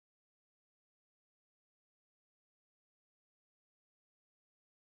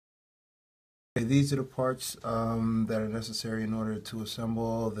these are the parts that are necessary in order to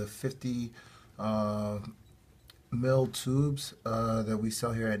assemble the 50 mil tubes that we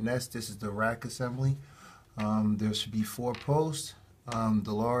sell here at Nest. This is the rack assembly. There should be 4 posts,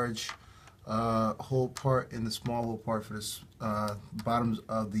 the large hole part and the small hole part for the bottoms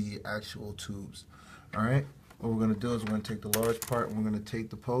of the actual tubes. Alright, what we're going to do is we're going to take the large part and we're going to take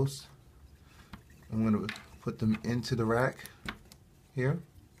the posts and we're going to put them into the rack here.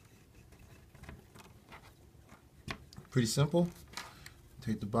 Pretty simple.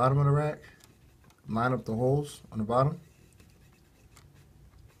 Take the bottom of the rack, line up the holes on the bottom.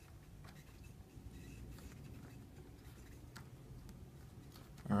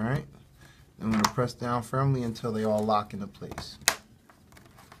 Alright, I'm going to press down firmly until they all lock into place.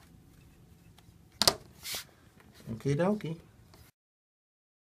 Okay, dokie.